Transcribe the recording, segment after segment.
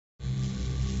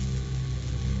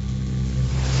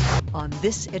On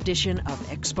this edition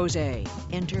of Expose,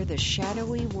 enter the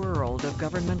shadowy world of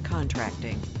government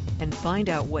contracting and find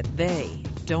out what they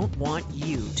don't want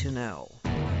you to know.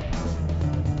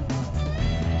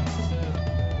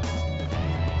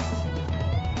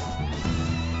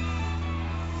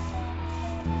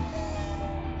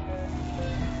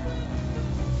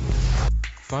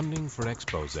 Funding for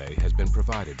Expose has been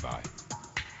provided by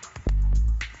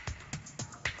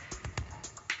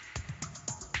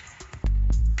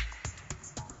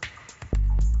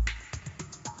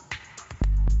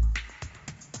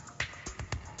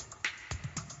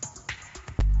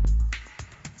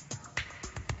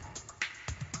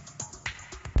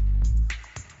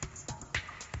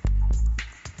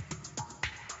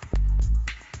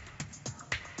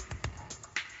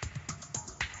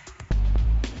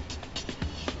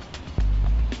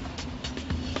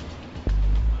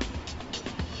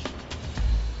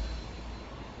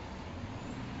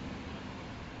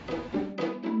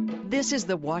This is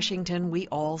the Washington we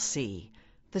all see,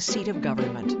 the seat of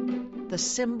government, the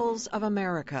symbols of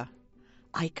America,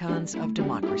 icons of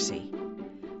democracy.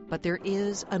 But there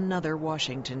is another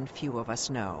Washington few of us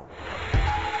know.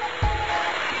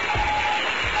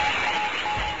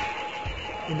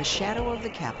 In the shadow of the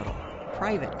Capitol,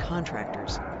 private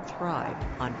contractors thrive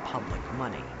on public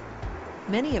money.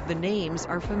 Many of the names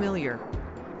are familiar,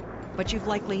 but you've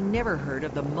likely never heard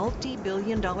of the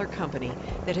multi-billion-dollar company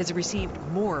that has received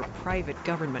more private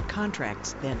government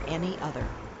contracts than any other.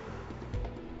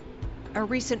 A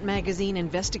recent magazine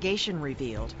investigation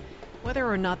revealed whether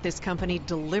or not this company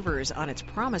delivers on its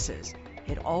promises,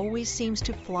 it always seems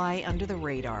to fly under the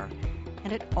radar,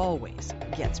 and it always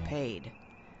gets paid.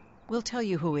 We'll tell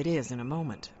you who it is in a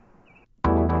moment.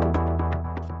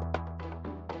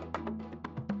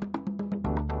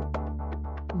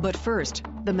 But first,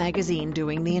 the magazine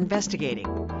doing the investigating.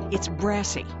 It's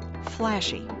brassy,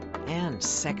 flashy, and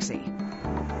sexy.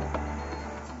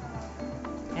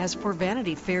 As for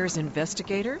Vanity Fair's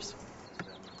investigators,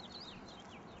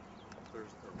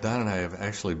 Don and I have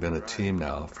actually been a team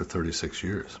now for 36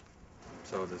 years.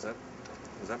 So does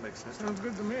that make sense? Sounds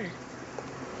good to me.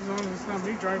 As long as it's not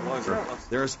me driving the truck.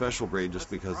 They're a special breed just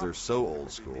because they're so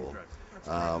old school.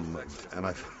 And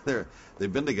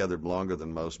they've been together longer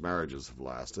than most marriages have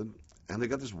lasted. And they've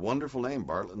got this wonderful name,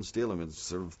 Bartlett and Steele. I mean, it's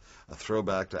sort of a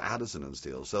throwback to Addison and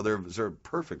Steele. So they're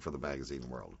perfect for the magazine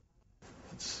world.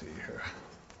 Let's see here.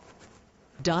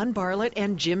 Don Bartlett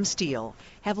and Jim Steele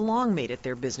have long made it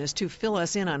their business to fill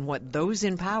us in on what those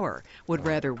in power would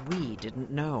rather we didn't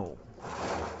know.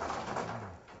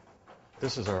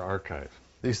 This is our archive.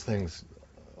 These things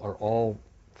are all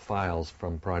files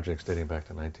from projects dating back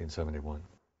to 1971.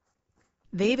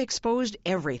 They've exposed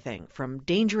everything from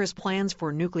dangerous plans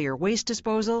for nuclear waste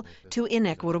disposal to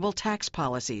inequitable tax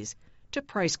policies to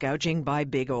price gouging by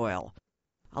big oil.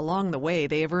 Along the way,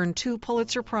 they have earned 2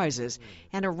 Pulitzer Prizes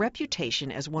and a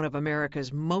reputation as one of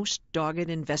America's most dogged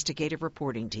investigative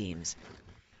reporting teams.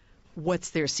 What's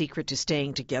their secret to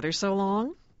staying together so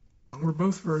long? We're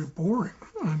both very boring.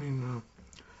 I mean,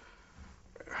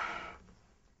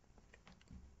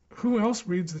 who else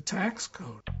reads the tax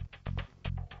code?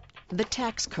 The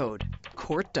tax code,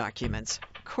 court documents,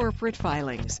 corporate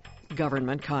filings,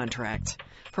 government contracts.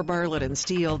 For Bartlett and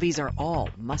Steele, these are all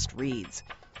must-reads.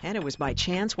 And it was by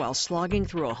chance, while slogging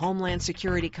through a Homeland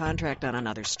Security contract on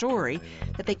another story,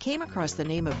 that they came across the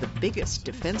name of the biggest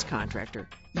defense contractor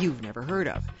you've never heard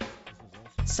of.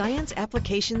 Science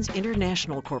Applications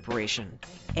International Corporation,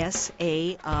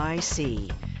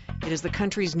 SAIC. It is the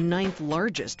country's 9th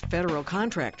largest federal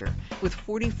contractor with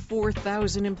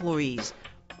 44,000 employees,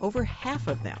 over half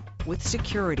of them with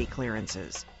security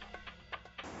clearances.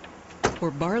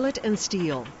 For Bartlett and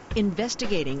Steele,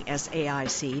 investigating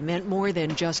SAIC meant more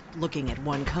than just looking at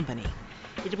one company.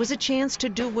 It was a chance to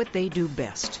do what they do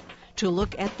best, to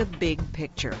look at the big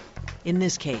picture. In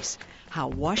this case, how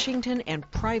Washington and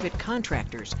private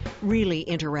contractors really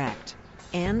interact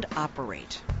and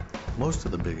operate. Most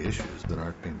of the big issues that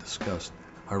aren't being discussed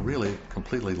are really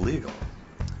completely legal.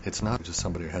 It's not just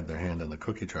somebody who had their hand in the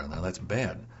cookie jar. Now, that's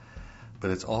bad. But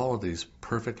it's all of these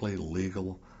perfectly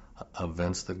legal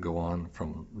events that go on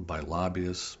by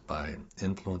lobbyists, by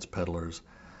influence peddlers,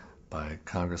 by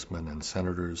congressmen and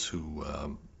senators who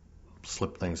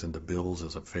slip things into bills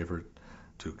as a favor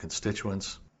to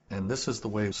constituents. And this is the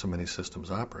way so many systems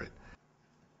operate.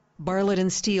 Bartlett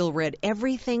and Steele read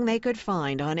everything they could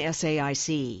find on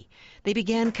SAIC. They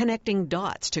began connecting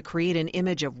dots to create an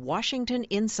image of Washington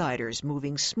insiders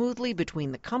moving smoothly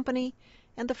between the company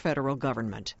and the federal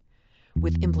government,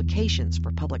 with implications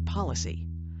for public policy.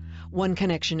 One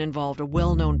connection involved a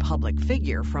well-known public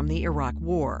figure from the Iraq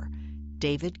War,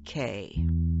 David Kay.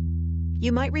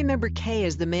 You might remember Kay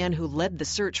as the man who led the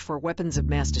search for weapons of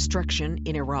mass destruction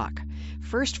in Iraq,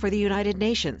 first for the United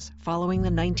Nations following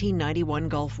the 1991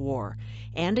 Gulf War,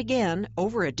 and again,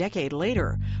 over a decade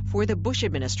later, for the Bush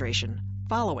administration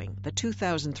following the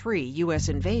 2003 U.S.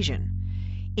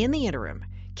 invasion. In the interim,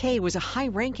 Kay was a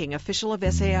high-ranking official of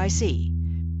SAIC.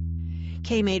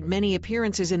 Kay made many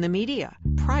appearances in the media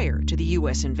prior to the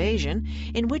U.S. invasion,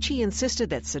 in which he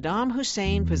insisted that Saddam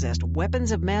Hussein possessed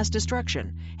weapons of mass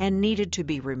destruction and needed to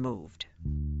be removed.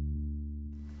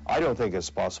 I don't think it's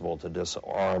possible to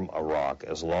disarm Iraq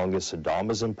as long as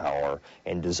Saddam is in power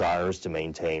and desires to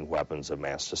maintain weapons of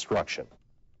mass destruction.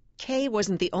 Kay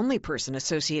wasn't the only person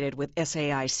associated with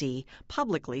SAIC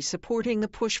publicly supporting the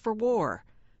push for war.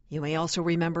 You may also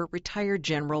remember retired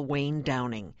General Wayne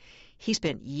Downing. He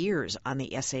spent years on the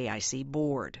SAIC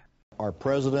board. Our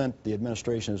president, the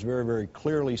administration, has very, very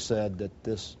clearly said that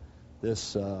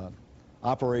this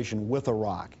operation with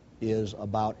Iraq is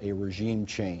about a regime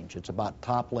change. It's about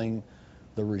toppling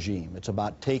the regime. It's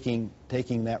about taking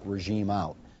that regime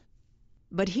out.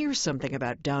 But here's something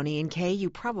about Downey and Kay you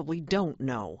probably don't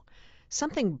know.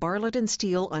 Something Bartlett and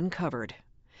Steele uncovered.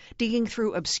 Digging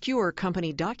through obscure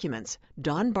company documents,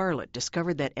 Don Bartlett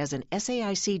discovered that as an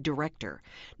SAIC director,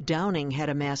 Downing had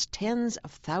amassed tens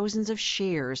of thousands of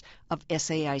shares of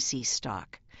SAIC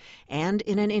stock. And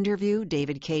in an interview,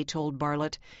 David Kay told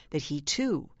Bartlett that he,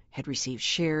 too, had received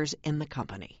shares in the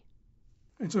company.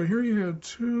 And so here you had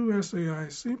two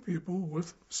SAIC people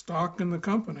with stock in the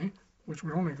company, which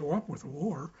would only go up with a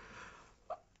war,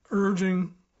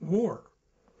 urging war.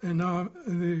 And now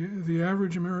the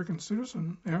average American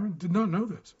citizen did not know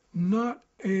this. Not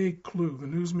a clue. The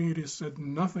news media said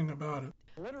nothing about it.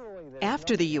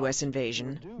 After the U.S.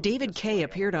 invasion, David Kay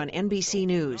appeared on NBC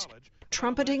News,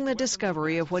 trumpeting the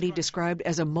discovery of what he described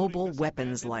as a mobile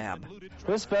weapons lab.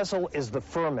 This vessel is the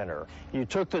fermenter. You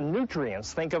took the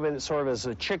nutrients, think of it sort of as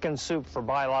a chicken soup for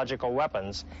biological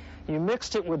weapons. You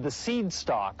mixed it with the seed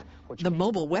stock. The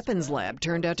mobile weapons lab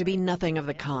turned out to be nothing of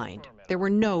the kind. There were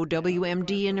no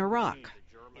WMD in Iraq.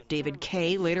 David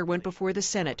Kay later went before the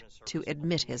Senate to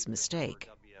admit his mistake.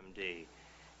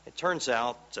 It turns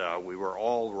out we were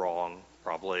all wrong,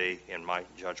 probably in my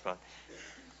judgment,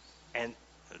 and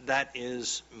that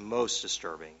is most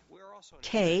disturbing.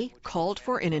 Kay called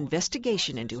for an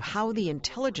investigation into how the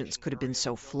intelligence could have been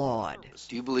so flawed.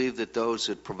 Do you believe that those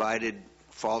that provided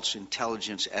false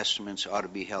intelligence estimates ought to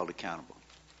be held accountable?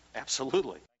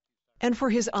 Absolutely. And for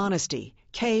his honesty,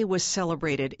 Kay was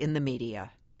celebrated in the media.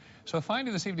 So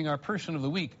finally this evening, our person of the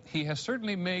week. He has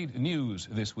certainly made news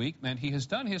this week, and he has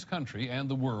done his country and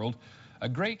the world a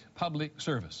great public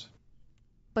service.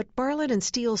 But Bartlett and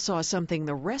Steele saw something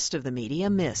the rest of the media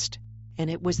missed, and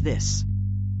it was this.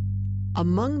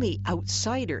 Among the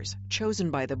outsiders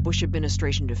chosen by the Bush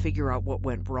administration to figure out what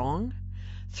went wrong,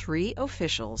 3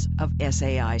 officials of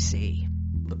SAIC.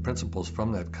 The principals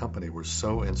from that company were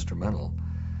so instrumental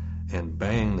in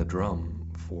banging the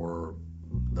drum for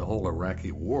the whole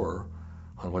Iraqi war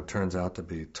on what turns out to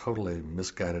be totally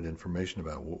misguided information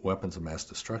about weapons of mass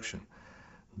destruction.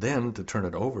 Then to turn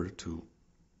it over to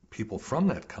people from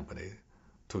that company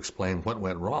to explain what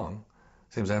went wrong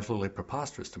seems absolutely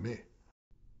preposterous to me.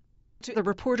 To the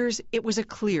reporters, it was a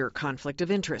clear conflict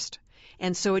of interest.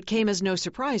 And so it came as no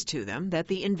surprise to them that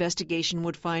the investigation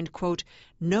would find, quote,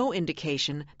 no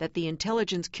indication that the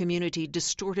intelligence community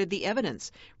distorted the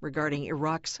evidence regarding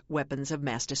Iraq's weapons of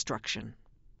mass destruction.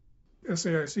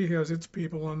 SAIC has its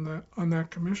people on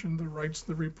that commission that writes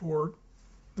the report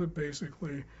that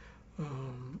basically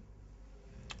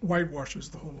whitewashes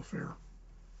the whole affair.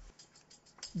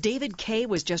 David Kay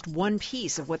was just one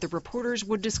piece of what the reporters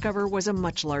would discover was a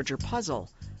much larger puzzle.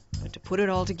 But to put it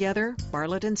all together,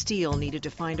 Bartlett and Steele needed to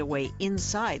find a way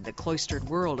inside the cloistered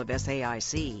world of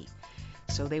SAIC.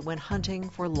 So they went hunting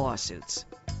for lawsuits.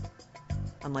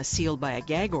 Unless sealed by a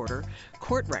gag order,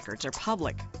 court records are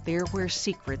public. They're where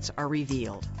secrets are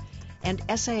revealed. And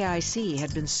SAIC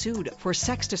had been sued for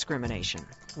sex discrimination,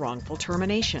 wrongful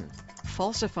termination,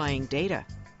 falsifying data,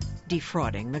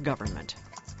 defrauding the government.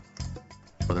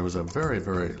 Well, there was a very,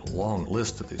 very long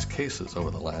list of these cases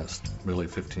over the last really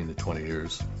 15 to 20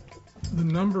 years. The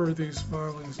number of these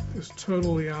filings is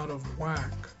totally out of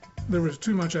whack. There was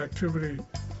too much activity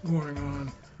going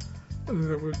on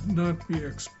that would not be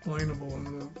explainable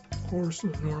in the course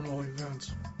of normal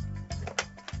events.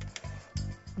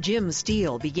 Jim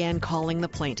Steele began calling the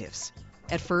plaintiffs.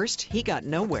 At first, he got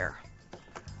nowhere.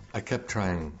 I kept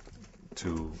trying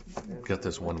to get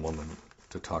this one woman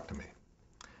to talk to me.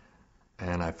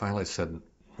 And I finally said,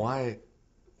 why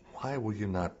will you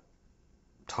not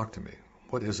talk to me?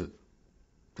 What is it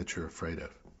that you're afraid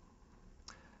of?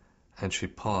 And she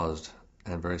paused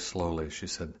And very slowly she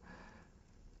said,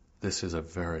 "This is a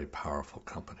very powerful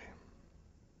company."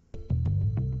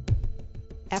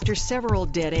 After several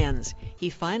dead ends, he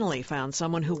finally found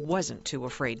someone who wasn't too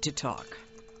afraid to talk.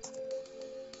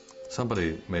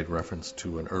 Somebody made reference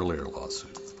to an earlier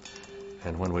lawsuit.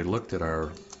 And when we looked at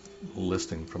our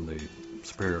listing from the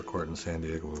Superior Court in San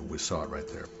Diego, we saw it right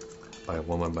there, by a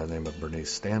woman by the name of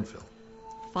Bernice Stanfill.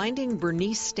 Finding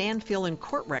Bernice Stanfill in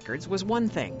court records was one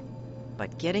thing,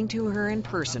 but getting to her in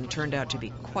person turned out to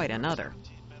be quite another.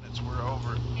 We're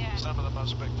over some of the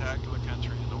most spectacular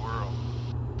country in the world,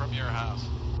 from your house.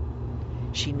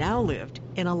 She now lived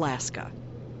in Alaska.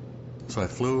 So I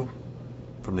flew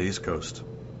from the East Coast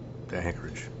to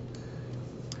Anchorage.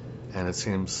 And it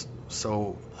seems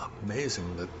so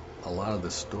amazing that a lot of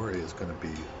this story is going to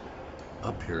be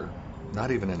up here,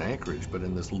 not even in Anchorage, but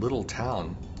in this little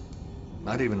town,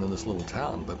 not even in this little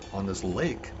town, but on this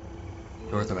lake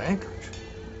north of Anchorage.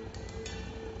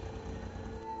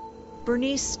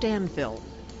 Bernice Stanfill,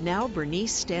 now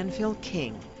Bernice Stanfill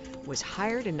King, was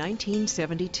hired in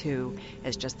 1972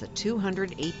 as just the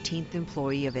 218th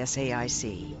employee of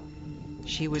SAIC.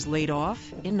 She was laid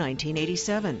off in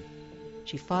 1987.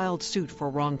 She filed suit for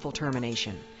wrongful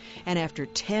termination, and after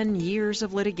 10 years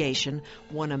of litigation,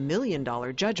 won a $1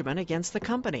 million judgment against the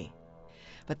company.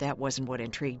 But that wasn't what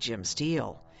intrigued Jim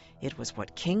Steele. It was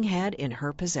what King had in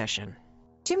her possession.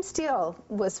 Jim Steele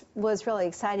was really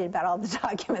excited about all the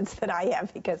documents that I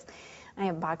have, because I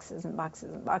have boxes and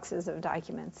boxes and boxes of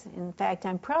documents. In fact,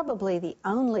 I'm probably the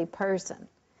only person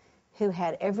who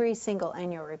had every single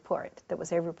annual report that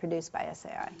was ever produced by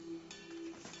SAI.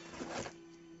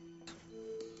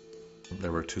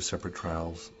 There were 2 separate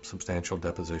trials, substantial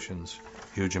depositions,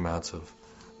 huge amounts of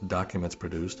documents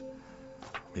produced.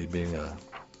 Me being a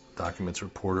documents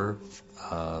reporter,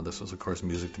 this was, of course,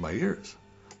 music to my ears.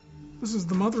 This is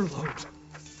the mother lode.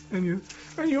 And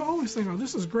you always think, oh,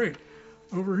 this is great.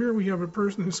 Over here we have a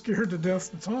person who's scared to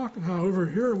death to talk, and now over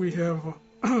here we have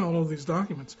all of these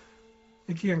documents.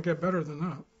 You can't get better than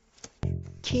that.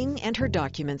 King and her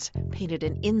documents painted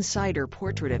an insider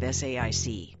portrait of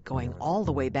SAIC, going all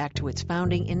the way back to its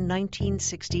founding in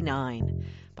 1969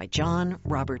 by John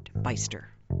Robert Beister.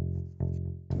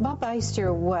 Bob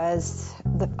Beister was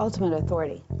the ultimate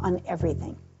authority on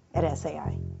everything at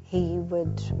SAI. He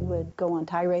would go on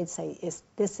tirades, say,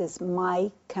 this is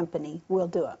my company, we'll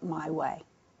do it my way.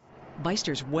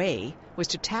 Beister's way was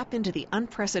to tap into the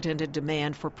unprecedented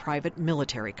demand for private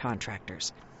military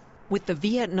contractors. With the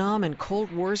Vietnam and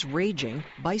Cold Wars raging,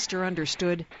 Beister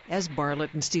understood, as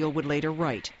Bartlett and Steele would later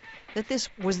write, that this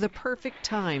was the perfect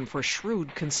time for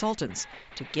shrewd consultants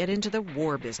to get into the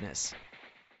war business.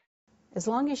 As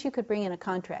long as you could bring in a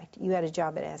contract, you had a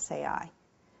job at SAI.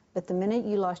 But the minute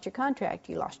you lost your contract,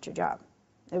 you lost your job.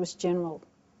 It was general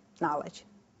knowledge.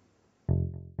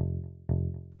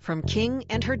 From King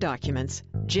and her documents,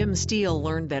 Jim Steele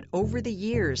learned that over the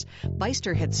years,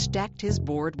 Beister had stacked his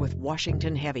board with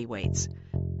Washington heavyweights.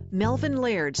 Melvin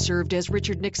Laird served as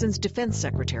Richard Nixon's defense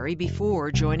secretary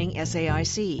before joining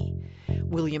SAIC.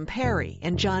 William Perry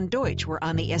and John Deutsch were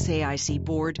on the SAIC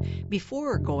board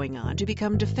before going on to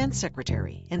become defense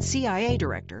secretary and CIA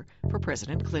director for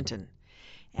President Clinton.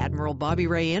 Admiral Bobby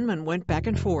Ray Inman went back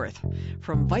and forth,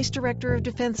 from Vice Director of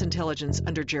Defense Intelligence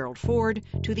under Gerald Ford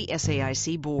to the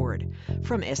SAIC board,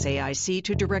 from SAIC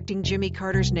to directing Jimmy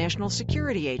Carter's National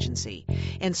Security Agency,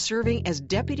 and serving as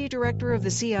Deputy Director of the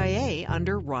CIA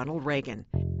under Ronald Reagan.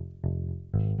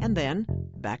 And then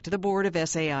back to the board of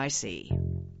SAIC.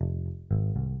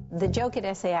 The joke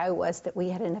at SAI was that we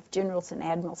had enough generals and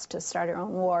admirals to start our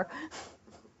own war,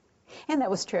 and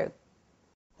that was true.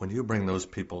 When you bring those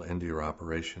people into your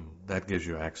operation, that gives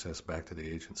you access back to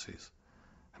the agencies.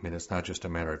 I mean, it's not just a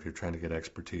matter if you're trying to get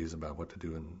expertise about what to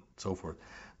do and so forth.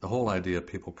 The whole idea of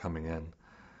people coming in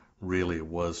really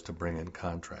was to bring in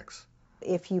contracts.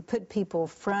 If you put people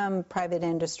from private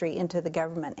industry into the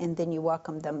government and then you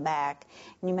welcomed them back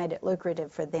and you made it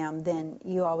lucrative for them, then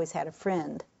you always had a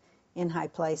friend in high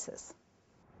places.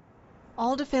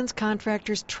 All defense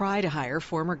contractors try to hire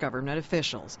former government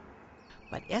officials.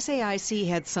 But SAIC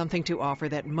had something to offer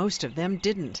that most of them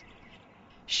didn't.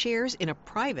 Shares in a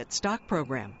private stock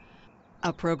program,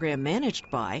 a program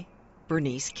managed by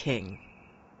Bernice King.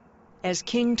 As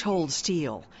King told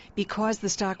Steele, because the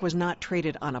stock was not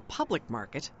traded on a public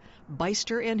market,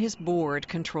 Beister and his board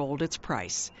controlled its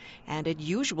price, and it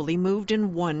usually moved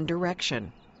in one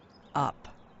direction, up.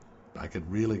 I could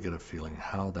really get a feeling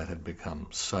how that had become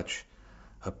such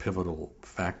a pivotal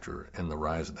factor in the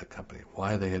rise of that company,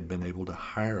 why they had been able to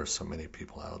hire so many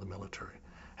people out of the military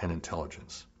and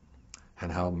intelligence,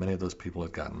 and how many of those people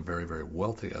had gotten very, very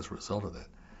wealthy as a result of that.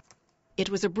 It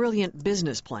was a brilliant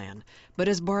business plan, but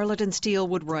as Bartlett and Steele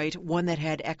would write, one that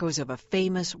had echoes of a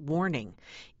famous warning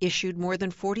issued more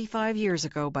than 45 years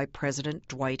ago by President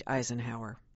Dwight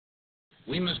Eisenhower.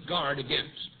 We must guard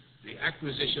against the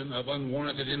acquisition of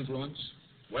unwarranted influence,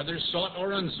 whether sought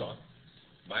or unsought,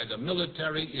 by the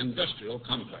military-industrial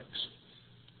complex.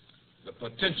 The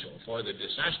potential for the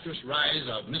disastrous rise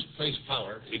of misplaced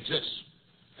power exists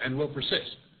and will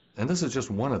persist. And this is just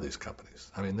one of these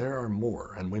companies. I mean, there are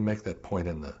more, and we make that point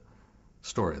in the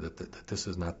story that this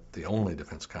is not the only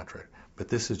defense contract, but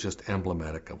this is just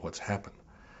emblematic of what's happened.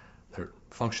 They're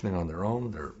functioning on their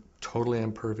own. They're totally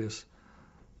impervious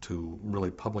to really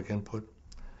public input,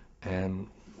 and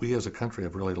we as a country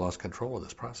have really lost control of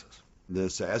this process.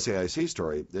 This SAIC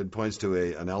story, it points to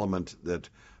an element that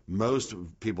most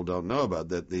people don't know about,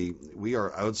 that we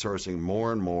are outsourcing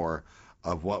more and more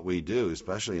of what we do,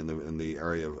 especially in the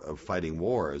area of fighting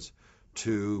wars,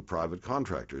 to private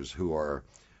contractors who are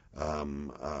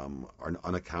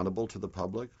unaccountable to the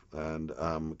public and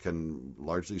can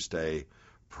largely stay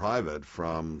private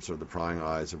from sort of the prying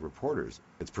eyes of reporters.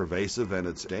 It's pervasive and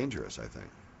it's dangerous, I think.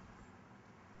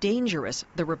 Dangerous,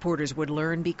 the reporters would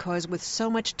learn, because with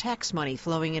so much tax money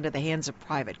flowing into the hands of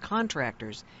private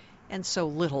contractors and so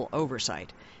little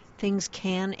oversight, things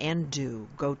can and do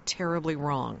go terribly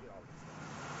wrong.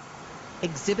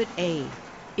 Exhibit A.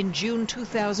 In June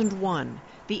 2001,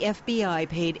 the FBI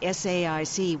paid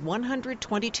SAIC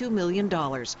 $122 million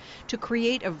to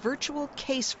create a virtual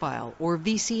case file, or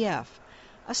VCF,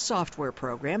 a software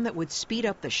program that would speed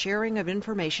up the sharing of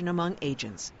information among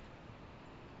agents.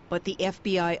 But the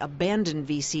FBI abandoned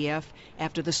VCF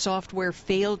after the software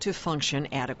failed to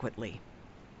function adequately.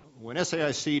 When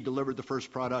SAIC delivered the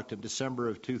first product in December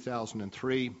of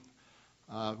 2003,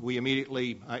 we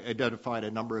immediately identified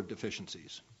a number of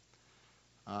deficiencies.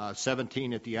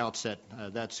 17 at the outset.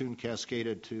 That soon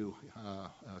cascaded to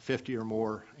 50 or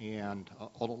more, and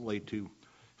ultimately to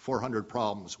 400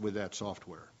 problems with that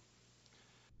software.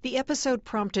 The episode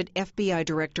prompted FBI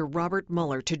Director Robert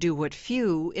Mueller to do what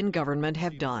few in government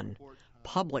have done: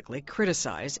 publicly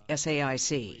criticize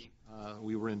SAIC.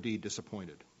 We were indeed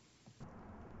disappointed.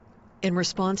 In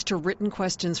response to written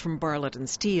questions from Bartlett and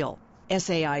Steele,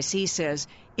 SAIC says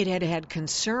it had had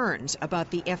concerns about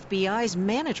the FBI's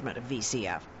management of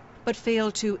VCF, but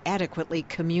failed to adequately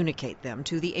communicate them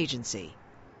to the agency.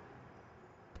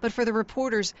 But for the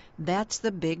reporters, that's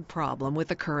the big problem with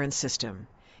the current system.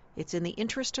 It's in the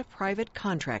interest of private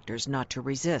contractors not to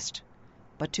resist,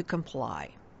 but to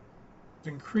comply.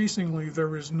 Increasingly,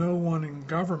 there is no one in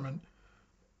government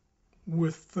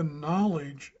with the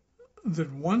knowledge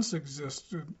that once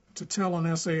existed to tell an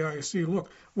SAIC, look,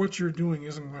 what you're doing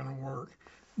isn't going to work.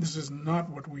 This is not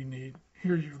what we need.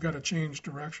 Here you've got to change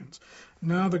directions.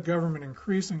 Now the government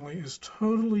increasingly is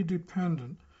totally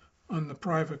dependent on the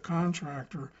private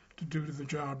contractor to do the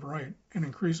job right, and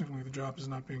increasingly the job is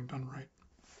not being done right.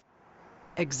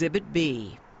 Exhibit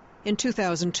B. In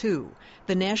 2002,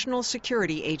 the National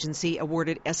Security Agency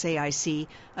awarded SAIC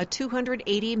a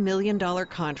 $280 million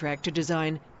contract to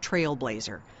design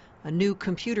Trailblazer, a new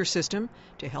computer system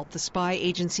to help the spy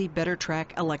agency better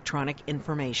track electronic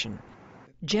information.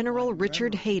 General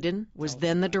Richard Hayden was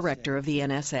then the director of the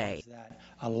NSA.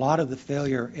 A lot of the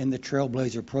failure in the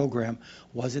Trailblazer program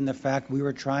was in the fact we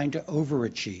were trying to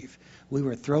overachieve. We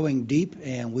were throwing deep,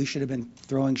 and we should have been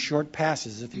throwing short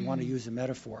passes, if you want to use a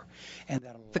metaphor. And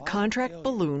the contract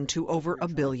ballooned to over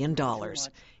 $1 billion,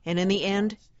 and in the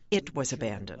end, it was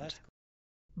abandoned.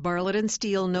 Bartlett and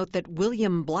Steele note that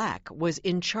William Black was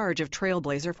in charge of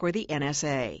Trailblazer for the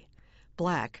NSA.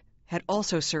 Black had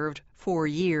also served 4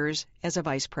 years as a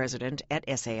vice president at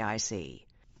SAIC.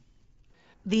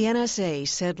 The NSA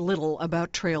said little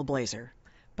about Trailblazer,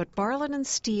 but Bartlett and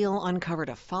Steele uncovered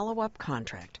a follow-up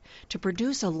contract to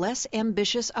produce a less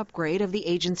ambitious upgrade of the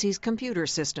agency's computer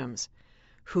systems.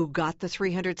 Who got the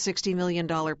 $360 million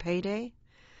payday?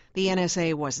 The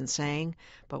NSA wasn't saying,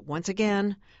 but once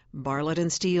again, Bartlett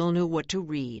and Steele knew what to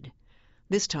read.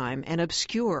 This time, an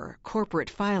obscure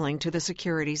corporate filing to the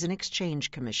Securities and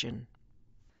Exchange Commission.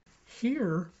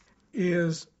 Here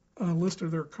is a list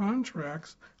of their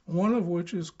contracts, one of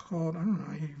which is called, I don't know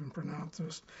how you even pronounce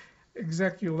this,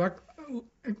 EXECUTELOCUS,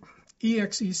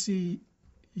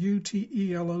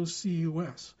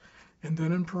 and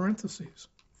then in parentheses,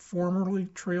 formerly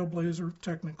Trailblazer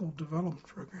Technical Development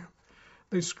Program.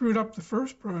 They screwed up the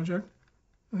first project,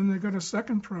 and then they got a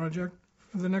second project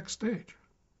for the next stage.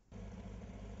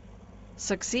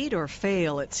 Succeed or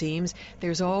fail, it seems,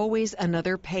 there's always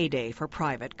another payday for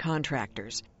private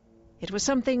contractors. It was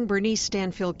something Bernice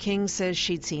Stanfield King says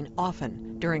she'd seen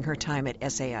often during her time at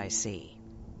SAIC.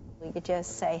 You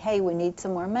just say, hey, we need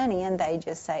some more money, and they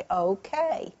just say,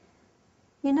 okay.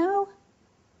 You know,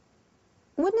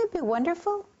 wouldn't it be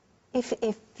wonderful if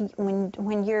when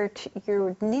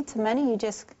you need some money, you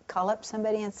just call up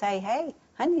somebody and say, hey,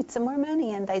 I need some more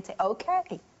money, and they'd say,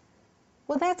 okay.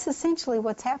 Well, that's essentially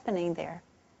what's happening there.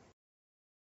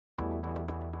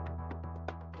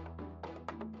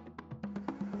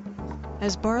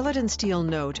 As Bartlett and Steele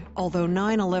note, although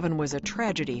 9/11 was a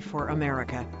tragedy for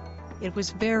America, it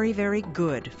was very, very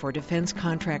good for defense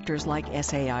contractors like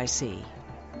SAIC.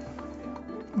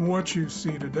 What you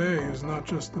see today is not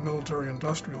just the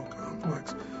military-industrial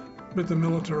complex, but the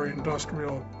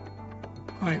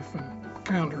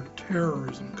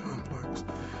military-industrial-counterterrorism complex.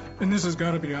 And this has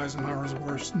got to be Eisenhower's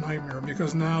worst nightmare,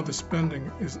 because now the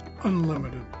spending is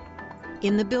unlimited.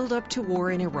 In the build-up to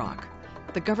war in Iraq,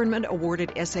 the government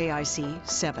awarded SAIC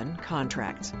 7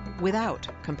 contracts without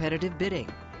competitive bidding.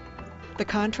 The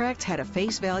contracts had a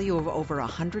face value of over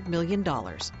 $100 million.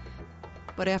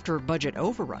 But after budget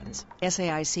overruns,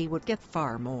 SAIC would get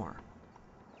far more.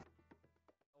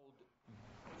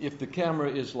 If the camera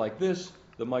is like this,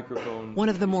 the microphone... One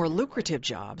of the more lucrative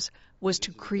jobs was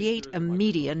to create a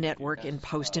media network in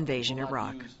post-invasion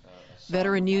Iraq.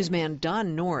 Veteran newsman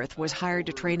Don North was hired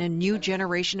to train a new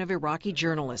generation of Iraqi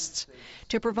journalists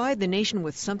to provide the nation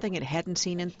with something it hadn't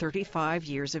seen in 35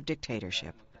 years of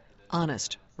dictatorship: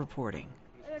 honest reporting.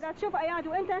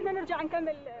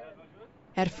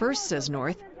 At first, says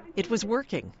North, it was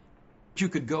working. You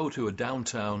could go to a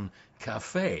downtown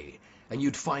cafe and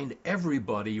you'd find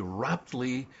everybody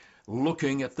raptly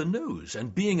looking at the news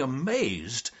and being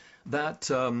amazed that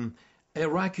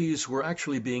Iraqis were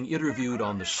actually being interviewed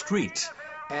on the street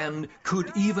and could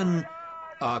even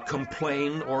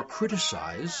complain or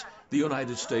criticize the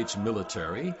United States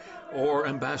military or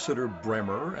Ambassador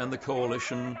Bremer and the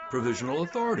Coalition Provisional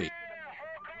Authority.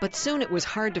 But soon it was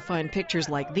hard to find pictures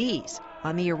like these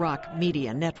on the Iraq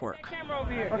Media Network. Camera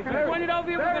over here. If you point it over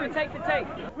here, we're going to take the tape.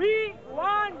 We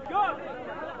want go.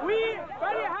 We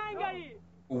very hungry.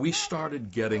 We started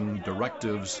getting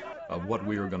directives of what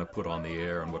we were going to put on the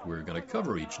air and what we were going to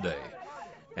cover each day.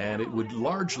 And it would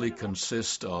largely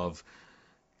consist of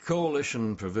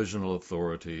Coalition Provisional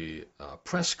Authority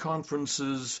press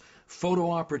conferences,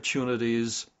 photo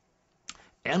opportunities,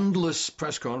 endless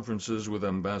press conferences with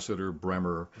Ambassador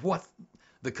Bremer. What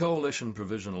the Coalition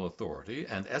Provisional Authority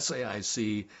and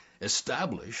SAIC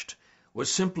established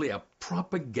was simply a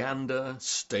propaganda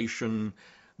station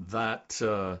that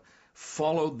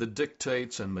followed the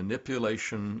dictates and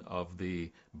manipulation of the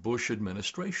Bush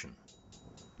administration.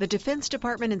 The Defense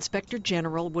Department Inspector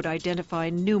General would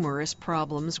identify numerous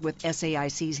problems with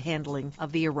SAIC's handling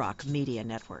of the Iraq Media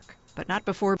Network, but not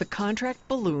before the contract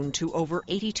ballooned to over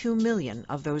 $82 million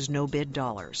of those no-bid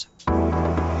dollars.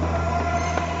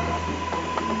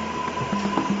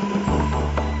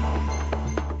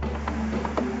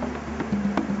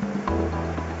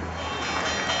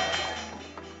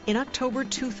 In October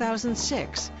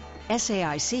 2006,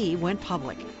 SAIC went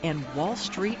public, and Wall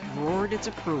Street roared its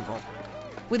approval.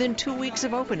 Within 2 weeks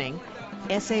of opening,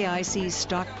 SAIC's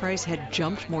stock price had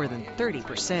jumped more than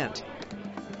 30%.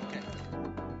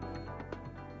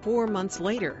 4 months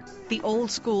later, the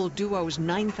old-school duo's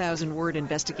 9,000-word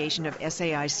investigation of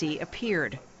SAIC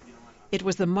appeared. It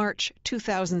was the March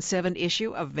 2007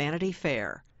 issue of Vanity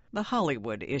Fair, the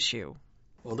Hollywood issue.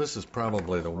 Well, this is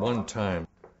probably the one time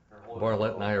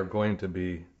Bartlett and I are going to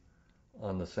be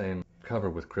on the same cover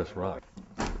with Chris Rock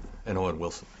and Owen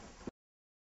Wilson.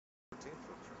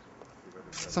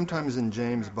 Sometimes in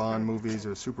James Bond movies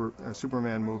or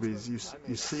Superman movies, you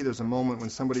see there's a moment when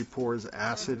somebody pours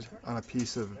acid on a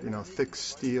piece of thick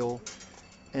steel,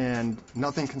 and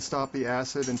nothing can stop the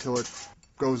acid until it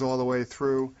goes all the way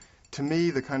through. To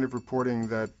me, the kind of reporting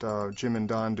that Jim and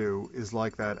Don do is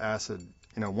like that acid.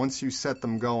 Once you set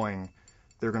them going,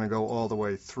 they're going to go all the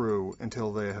way through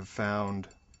until they have found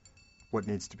what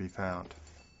needs to be found.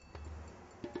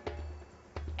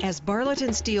 As Bartlett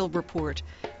and Steele report,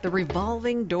 the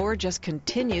revolving door just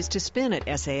continues to spin at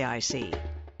SAIC.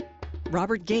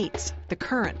 Robert Gates, the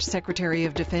current Secretary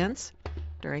of Defense,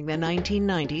 during the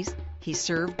 1990s, he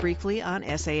served briefly on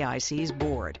SAIC's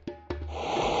board.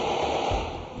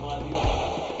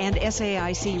 And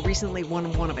SAIC recently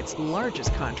won one of its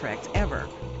largest contracts ever.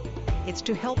 It's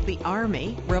to help the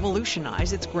Army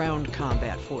revolutionize its ground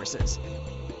combat forces.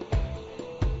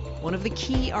 One of the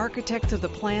key architects of the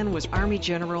plan was Army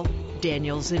General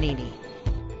Daniel Zanini.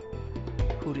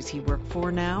 Who does he work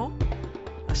for now?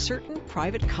 A certain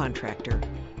private contractor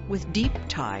with deep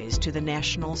ties to the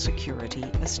national security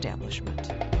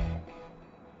establishment.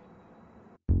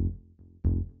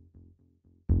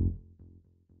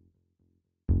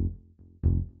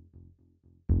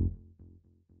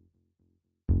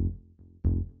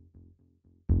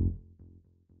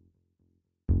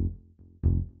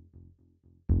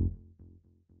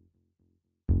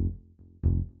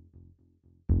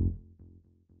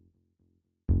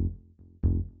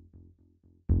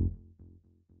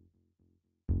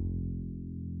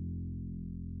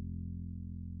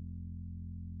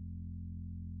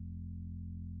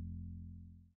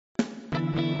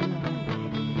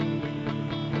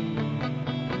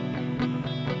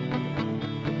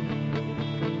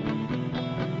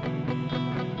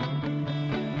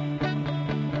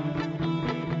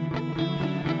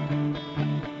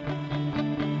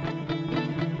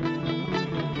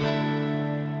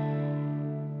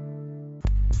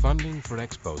 Funding for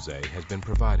Exposé has been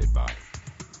provided by